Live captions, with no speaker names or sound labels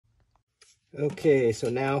Okay, so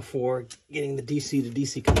now for getting the DC to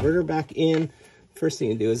DC converter back in, first thing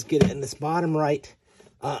you do is get it in this bottom right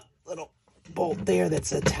little bolt there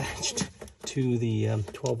that's attached to the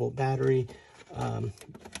 12-volt battery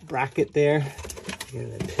bracket there. You're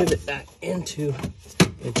going to pivot that into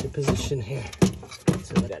position here.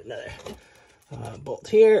 So we got another bolt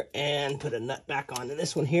here, and put a nut back onto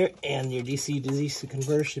this one here, and your DC to DC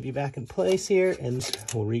converter should be back in place here, and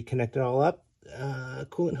we'll reconnect it all up,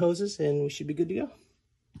 coolant hoses, and we should be good to go.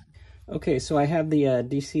 Okay, so I have the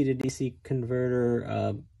DC to DC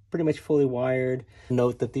converter pretty much fully wired.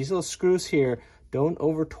 Note that these little screws here, don't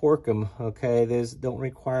over torque them, okay? Don't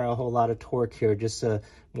require a whole lot of torque here, just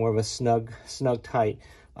more of a snug tight.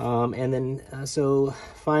 And then, so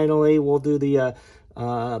finally we'll do the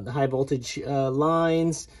high voltage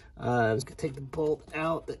lines. I'm just gonna take the bolt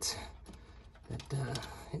out that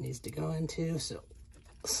it needs to go into. So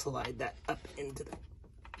slide that up into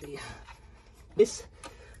this.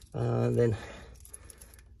 Then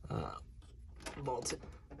bolt it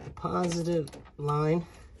the positive line.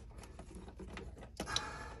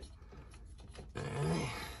 Alright,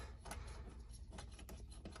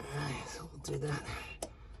 so we'll do that.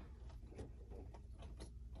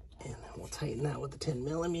 And then we'll tighten that with the 10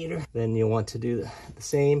 millimeter. Then you'll want to do the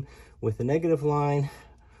same with the negative line.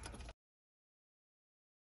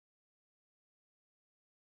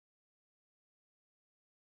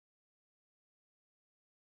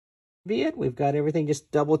 Be it. We've got everything. Just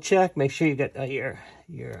double check. Make sure you got your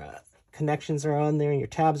connections are on there and your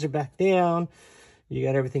tabs are back down. You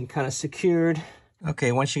got everything kind of secured.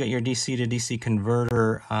 Okay, once you got your DC to DC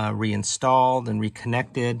converter reinstalled and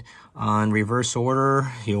reconnected on reverse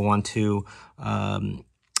order, you'll want to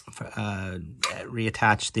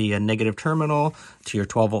reattach the negative terminal to your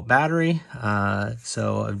 12-volt battery.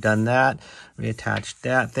 So I've done that, reattached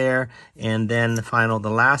that there, and then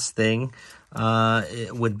the last thing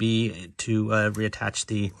it would be to reattach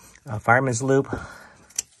the fireman's loop. So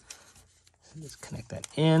just connect that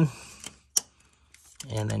in,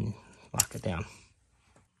 and then lock it down.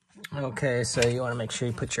 Okay, so you want to make sure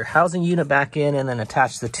you put your housing unit back in, and then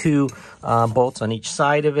attach the two bolts on each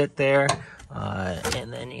side of it there.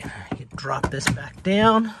 And then you drop this back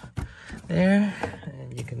down there,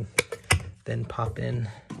 and you can then pop in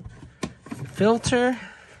the filter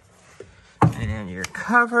and your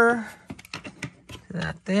cover.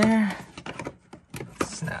 That there.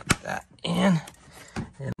 Snap that in.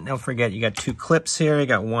 And don't forget, you got two clips here. You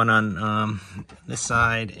got one on this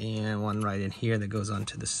side and one right in here that goes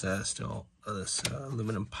onto this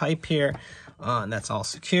aluminum pipe here. And that's all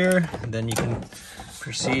secure. And then you can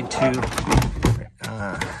proceed to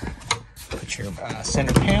put your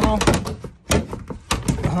center panel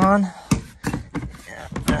on.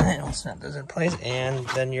 And we'll snap those in place. And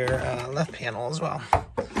then your left panel as well.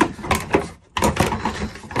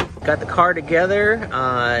 Got the car together,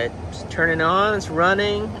 it's turning on, it's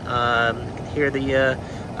running. You can hear the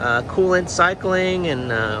coolant cycling,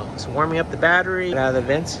 and it's warming up the battery. Out of the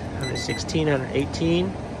vents, 116, 118,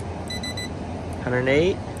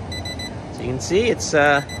 108. So you can see it's,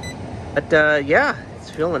 yeah,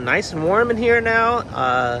 it's feeling nice and warm in here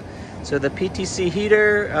now. So the PTC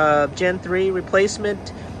heater Gen 3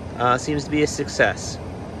 replacement seems to be a success.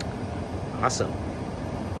 Awesome.